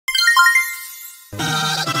I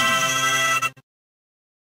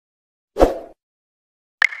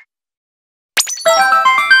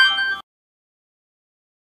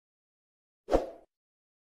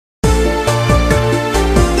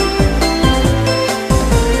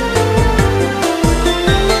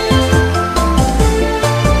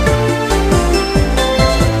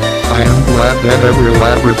am glad that every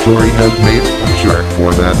laboratory has made a cure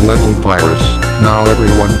for that little virus. Now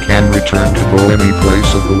everyone can return to go any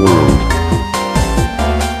place of the world.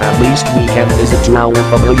 At least we can visit to our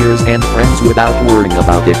familiars and friends without worrying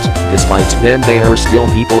about it. Despite then there are still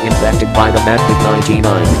people infected by the COVID-19.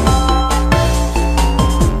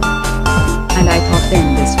 And I thought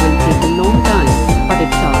then this will take a long time, but it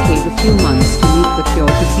take a few months to make the cure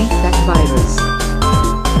to beat that virus.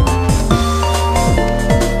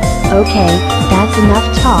 Okay, that's enough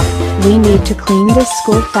talk. We need to clean this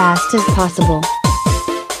school fast as possible.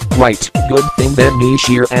 Right, good thing then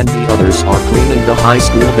Nishir and the others are cleaning the high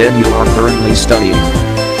school then you are currently studying.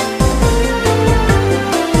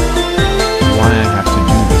 Why I have to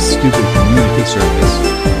do this stupid community service?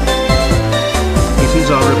 It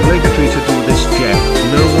is our obligatory to do this, Jeff.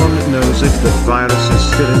 No one knows if the virus is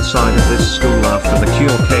still inside of this school after the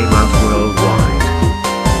cure came out worldwide.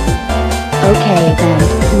 Okay then,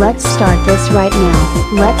 let's start this right now.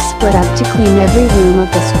 Let's split up to clean every room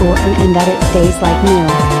of the school and that it stays like new.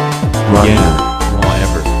 Right. Yeah,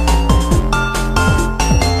 whatever.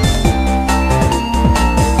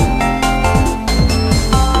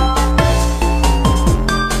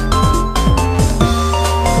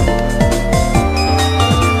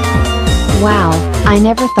 Wow, I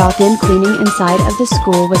never thought then cleaning inside of the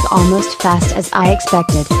school was almost fast as I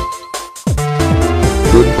expected.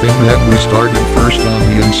 Good thing that we started first on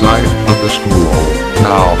the inside of the school.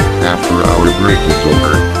 Now, after our break is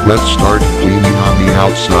over, let's start cleaning on the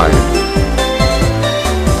outside.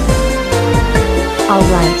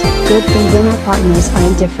 Alright, good thing then our partners are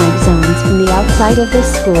in different zones from the outside of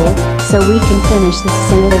this school, so we can finish this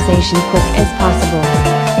sanitization quick as possible.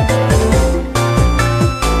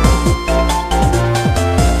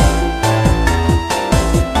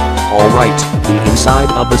 Alright, the inside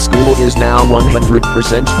of the school is now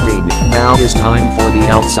 100% clean. Now is time for the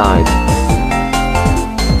outside.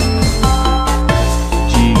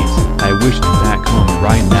 Jeez, I wish to back home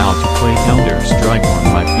right now to play Counter-Strike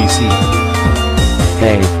on my PC.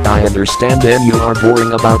 Hey, I understand then you are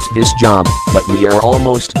boring about this job, but we are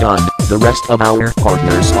almost done. The rest of our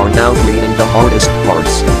partners are now cleaning the hardest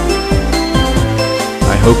parts.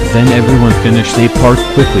 I hope then everyone finish their part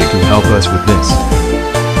quickly to help us with this.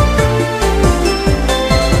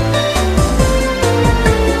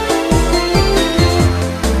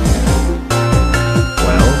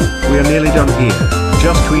 We're nearly done here,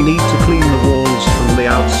 just we need to clean the walls from the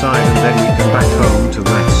outside and then we can back home to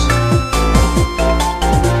rest.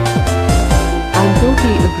 I'm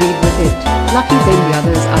totally agreed with it. Lucky then the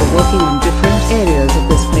others are working on different areas of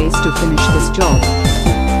this place to finish this job.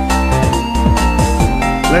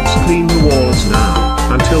 Let's clean the walls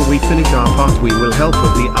now. Until we finish our part we will help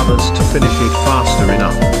with the others to finish it faster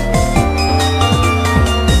enough.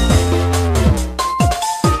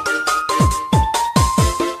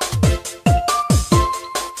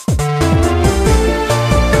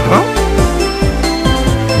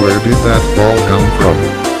 Where did that ball come from?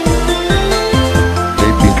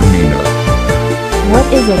 Baby Kamina. What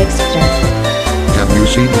is it, Exeter? Have you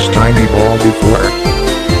seen this tiny ball before?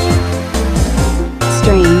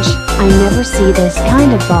 Strange, I never see this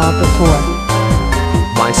kind of ball before.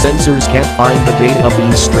 My sensors can't find the data of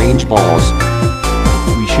these strange balls.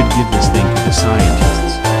 We should give this thing to the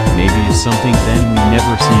scientists. Maybe it's something then we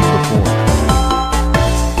never seen before.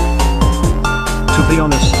 To be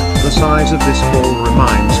honest, the size of this ball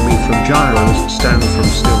reminds me from Gyro's stand from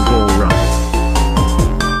Still Ball Run.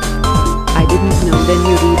 I didn't know then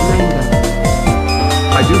you read manga.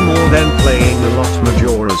 I do more than playing a lot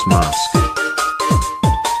Majora's Mask.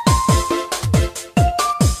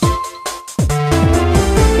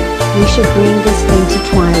 We should bring this thing to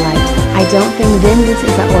Twilight. I don't think then this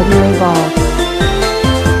is an ordinary ball.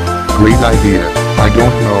 Great idea. I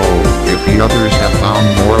don't know if the others have found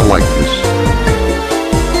more like this.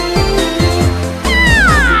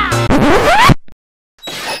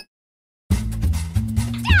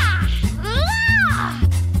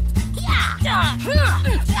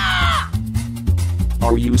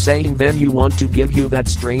 Are you saying then you want to give you that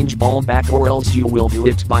strange ball back or else you will do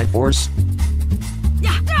it by force?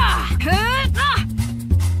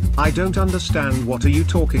 I don't understand, what are you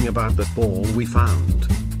talking about, that ball we found?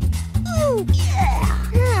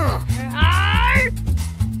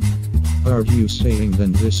 Are you saying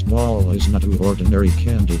then this ball is not ordinary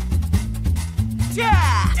candy?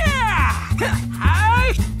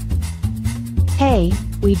 Hey,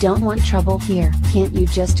 we don't want trouble here. Can't you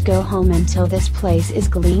just go home until this place is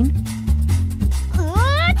clean?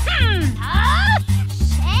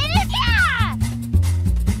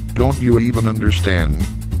 Don't you even understand?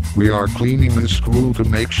 We are cleaning this school to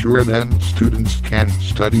make sure that students can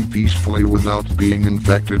study peacefully without being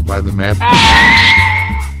infected by the mad.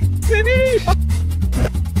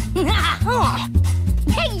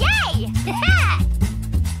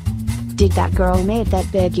 Did that girl made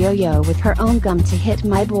that big yo-yo with her own gum to hit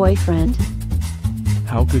my boyfriend?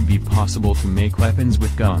 How could it be possible to make weapons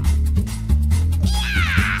with gum?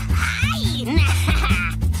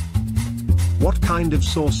 What kind of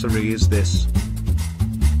sorcery is this?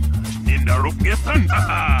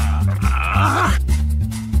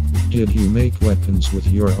 Did you make weapons with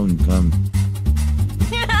your own gum?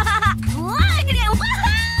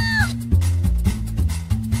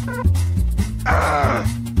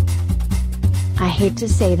 I hate to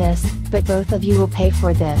say this, but both of you will pay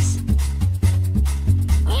for this.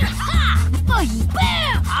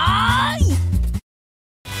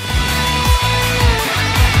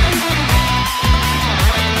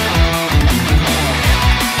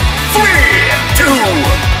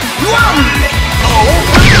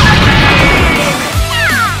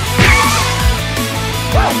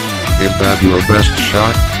 Is that your best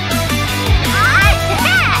shot?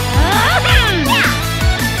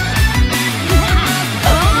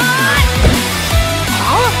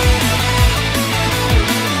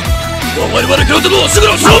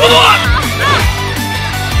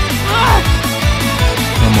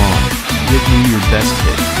 Come on, give me your best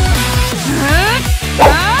hit.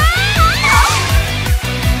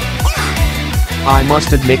 I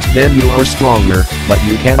must admit then you are stronger, but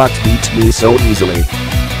you cannot beat me so easily.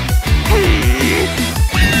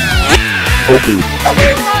 Okay.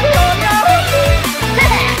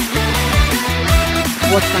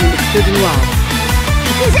 What kind of kid you are?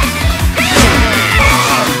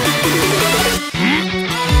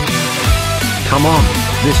 Come on,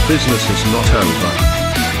 this business is not over.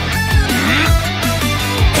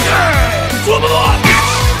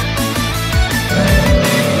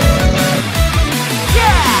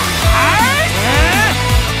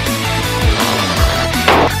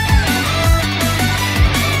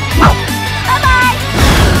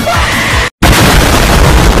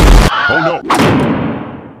 Oh no!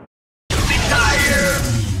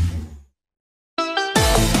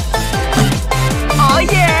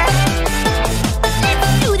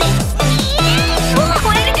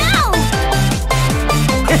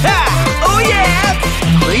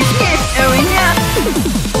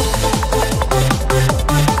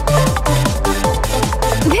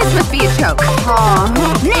 This must be a joke.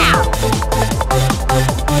 Now!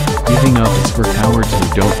 Giving up is for cowards who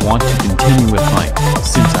don't want to continue a fight,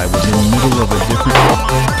 since I was in the middle of a different...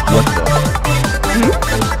 What the...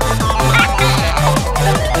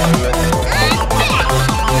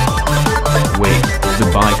 Wait, the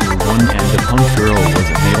biker one and the punk girl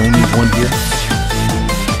wasn't the only one here?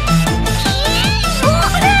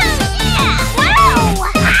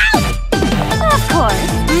 Of course.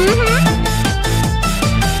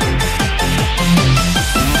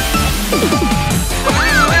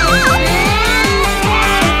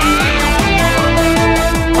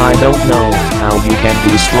 I don't know how you can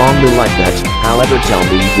be stronger like that, however tell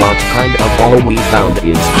me what kind of ball we found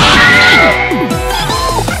is.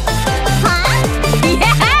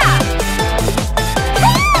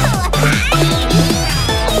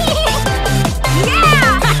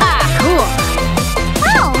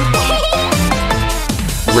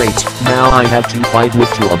 Great, now I have to fight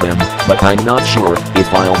with two of them, but I'm not sure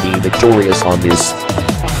if I'll be victorious on this. 1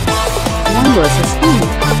 versus 2.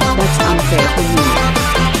 That's unfair for you.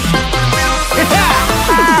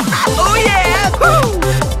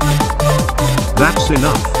 That's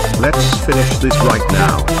enough. Let's finish this right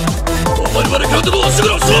now.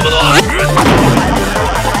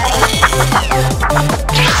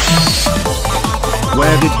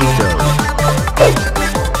 Where did he go?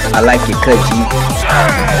 I like your cut, G.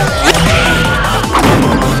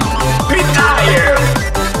 Retire!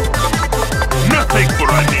 Nothing for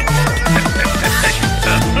a ninja.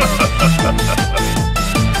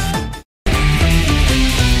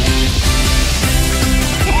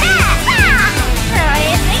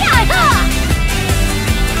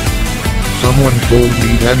 Someone told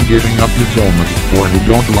me that giving up is only for who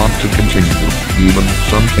don't want to continue, even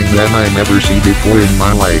something that I never see before in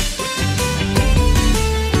my life.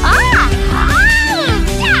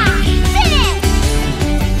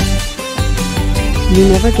 You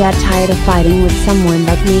never get tired of fighting with someone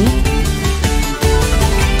like me?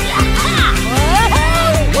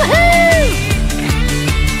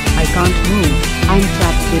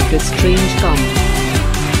 strange gum.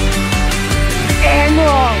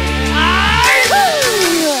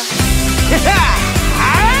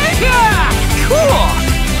 Cool!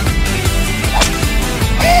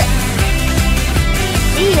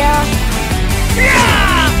 See ya!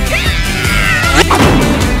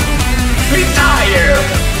 Retire!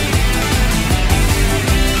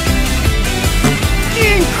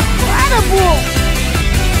 Incredible!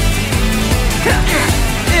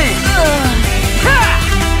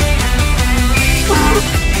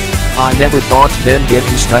 I never thought them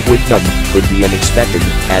getting stuck with them could be unexpected,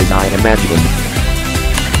 as I imagined.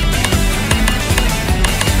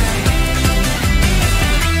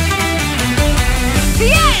 The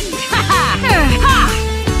end!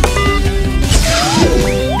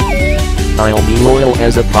 I'll be loyal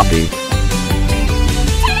as a puppy.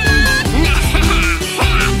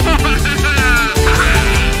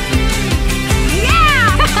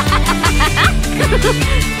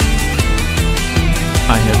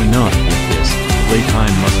 I have enough with this.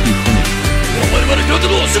 Playtime must be finished.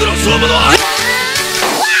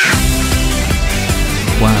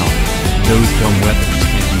 Wow, those dumb weapons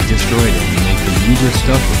can be destroyed and make the user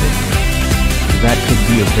stuck with it. That could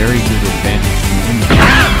be a very good advantage to him.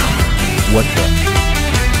 What the?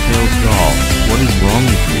 Tails doll, what is wrong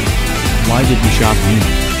with you? Why did you shock me?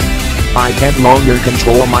 I can longer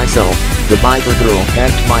control myself. The biker girl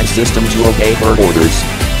hacked my system to obey her orders.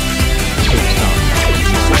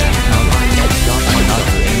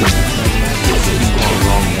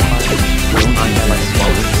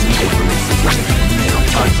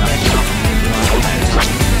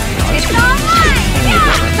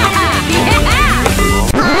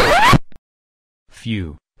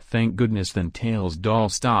 Phew, thank goodness then Tails doll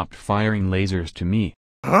stopped firing lasers to me.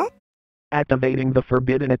 Activating the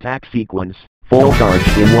forbidden attack sequence. Full charge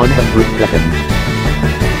in 100 seconds.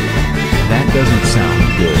 That doesn't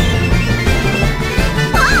sound good.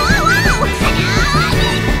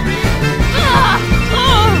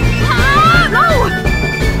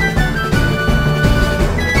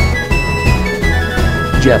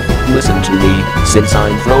 Jeff, listen to me. Since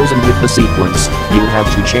I'm frozen with the sequence, you have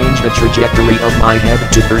to change the trajectory of my head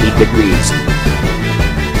to 30 degrees.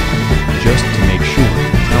 Just to make sure,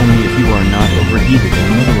 tell me if you are not overheated in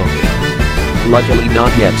the middle of it. Luckily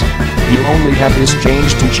not yet. You only have this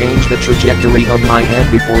change to change the trajectory of my head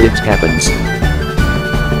before it happens.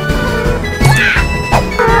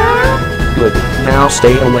 Good, now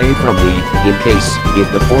stay away from me, in case,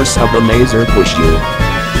 if the force of the laser push you.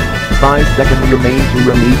 5 seconds remain to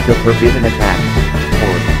release the forbidden attack.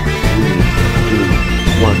 4, 3, 2,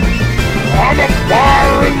 1. I'm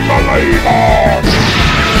firing the laser!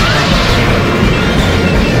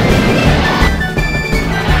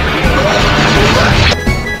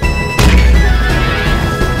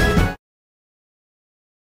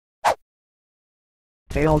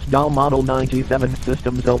 Tails doll Model 97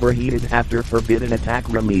 systems overheated after forbidden attack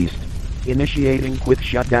released. Initiating quick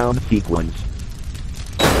shutdown sequence.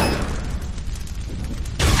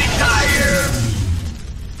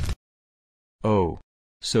 Oh.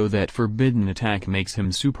 So that forbidden attack makes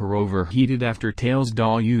him super overheated after Tails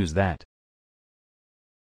doll use that.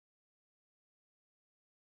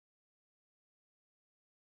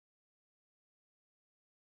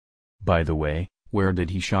 By the way, where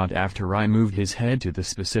did he shot after I moved his head to the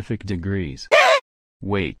specific degrees?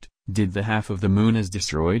 Wait, did the half of the moon is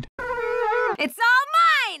destroyed? It's all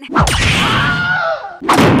mine!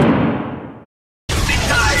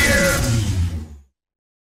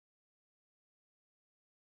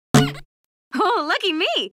 Oh, looky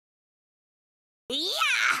me!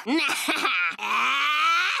 Yeah!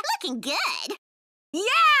 Looking good! Yeah!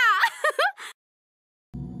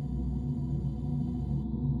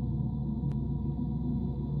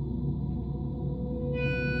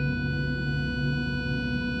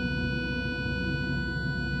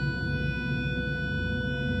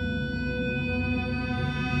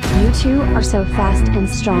 You two are so fast and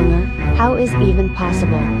stronger, how is even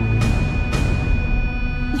possible?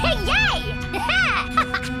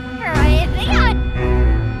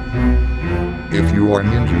 If you are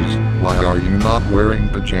ninjas, why are you not wearing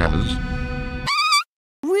pajamas?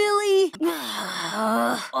 Really?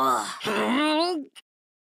 Whoa!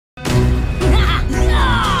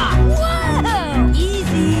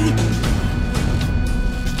 Easy!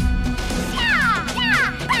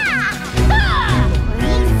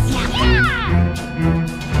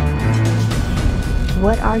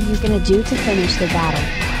 What are you gonna do to finish the battle?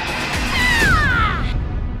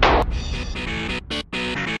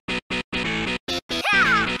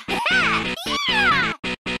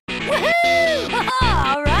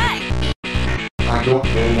 I don't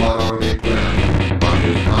know what are they planning, but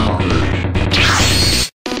it's not hurt.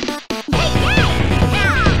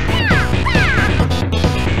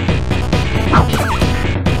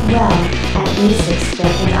 Well, at least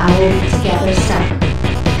Expect and I will be together stuck.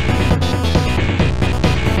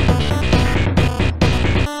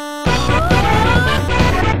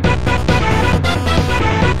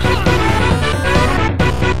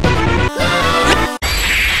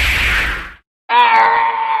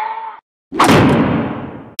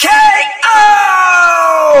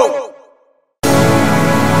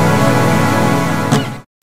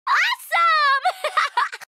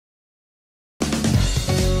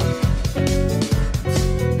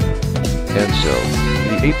 And so,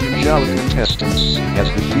 the 8 Ninjala contestants has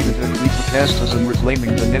defeated the Creepypastas and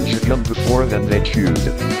reclaiming the ninja gun before them they chewed.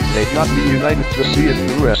 They got reunited to see if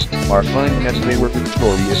the rest are fine. As they were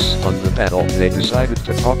victorious on the battle, they decided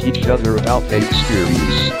to talk each other about their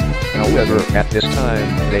experience. However, at this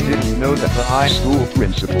time, they didn't know that the high school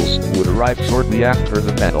principals would arrive shortly after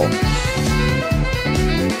the battle.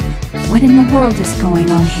 What in the world is going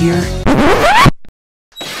on here?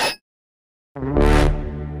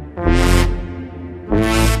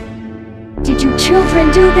 Did you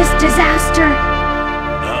children do this disaster?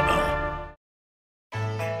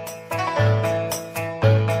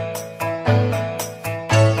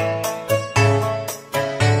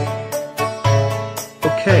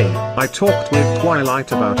 Okay, I talked with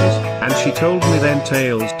Twilight about it, and she told me then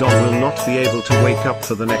Tails' dog will not be able to wake up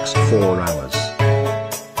for the next 4 hours.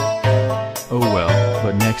 Oh well,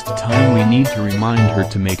 but next time we need to remind her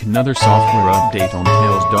to make another software update on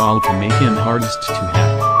Tails' doll to make him hardest to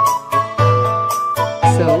hack.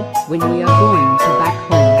 So, when we are going to back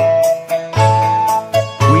home?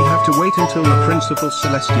 We have to wait until the Principal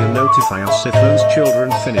Celestia notify us if those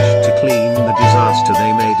children finished to clean the disaster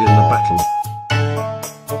they made in the battle.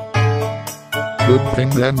 Good thing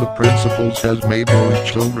then the principals has made those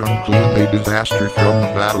children clean the disaster from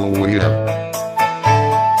the battle we have.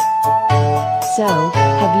 So,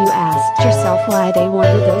 have you asked yourself why they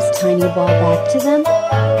wanted those tiny ball back to them?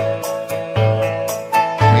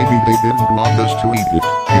 Maybe they didn't want us to eat it.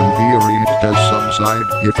 In theory it has some side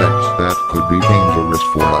effects that could be dangerous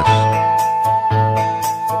for us.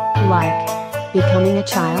 Like becoming a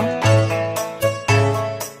child?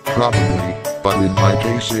 Probably, but in my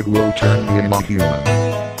case it will turn me into a human.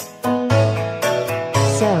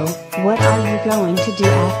 So, what are you going to do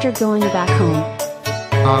after going back home?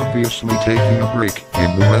 Obviously taking a break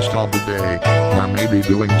in the rest of the day, or maybe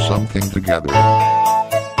doing something together.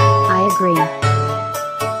 I agree.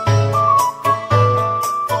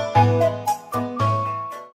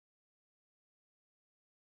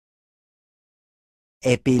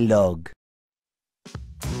 Epilogue.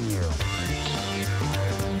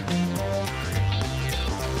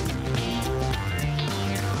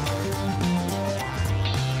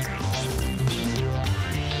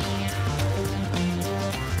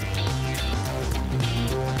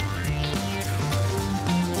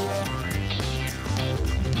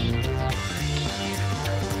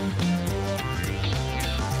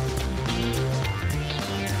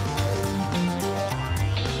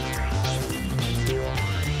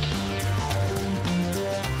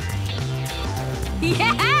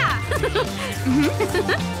 Yeah!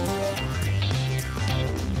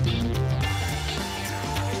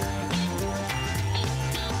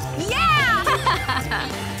 Yeah!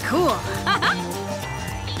 Cool.